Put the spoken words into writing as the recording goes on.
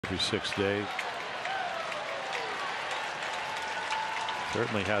every 6 days.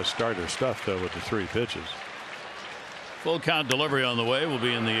 Certainly has starter stuff though with the 3 pitches. Full count delivery on the way, will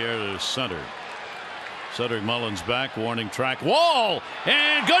be in the air to center. Cedric Mullins back, warning track, wall,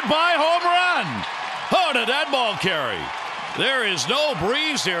 and goodbye home run. How did that ball carry? There is no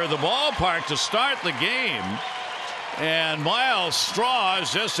breeze here at the ballpark to start the game, and Myles Straw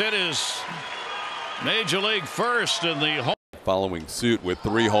has just hit his major league first in the home. Following suit with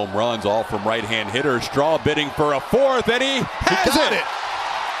 3 home runs, all from right-hand hitters. Straw bidding for a 4th, and he has it.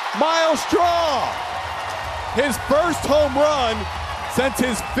 Myles Straw, his first home run since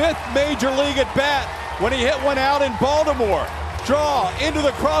his 5th major league at bat when he hit one out in Baltimore. Straw into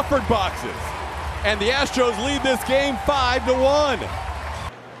the Crawford boxes, and the Astros lead this game 5-1.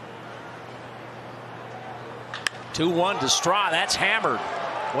 2-1 to Straw. That's hammered.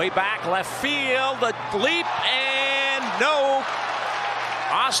 Way back left field. The leap and no.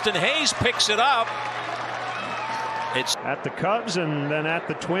 Austin Hayes picks it up. It's at the Cubs and then at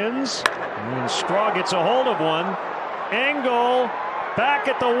the Twins. And Straw gets a hold of one. Angle back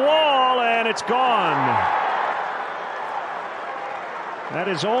at the wall, and it's gone. That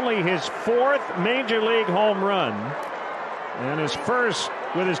is only his 4th major league home run and his first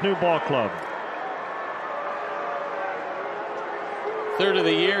with his new ball club. 3rd of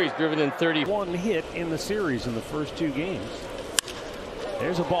the year. He's driven in 31 hit in the series in the first 2 games.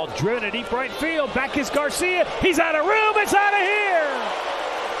 There's a ball driven to deep right field. Back is Garcia. He's out of room. It's out of here.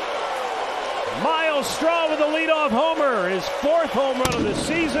 Myles Straw with the leadoff homer. His 4th home run of the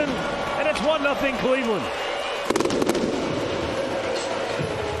season. And it's 1-0 Cleveland.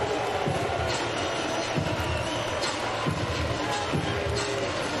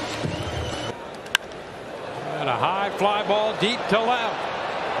 And a high fly ball deep to left.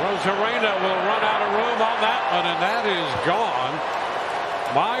 Rosarena will run out of room on that one, and that is gone.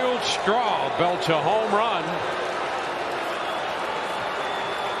 Myles Straw belts a home run.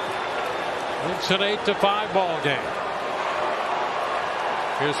 It's an 8-5 ball game.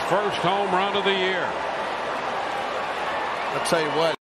 His first home run of the year. I'll tell you what.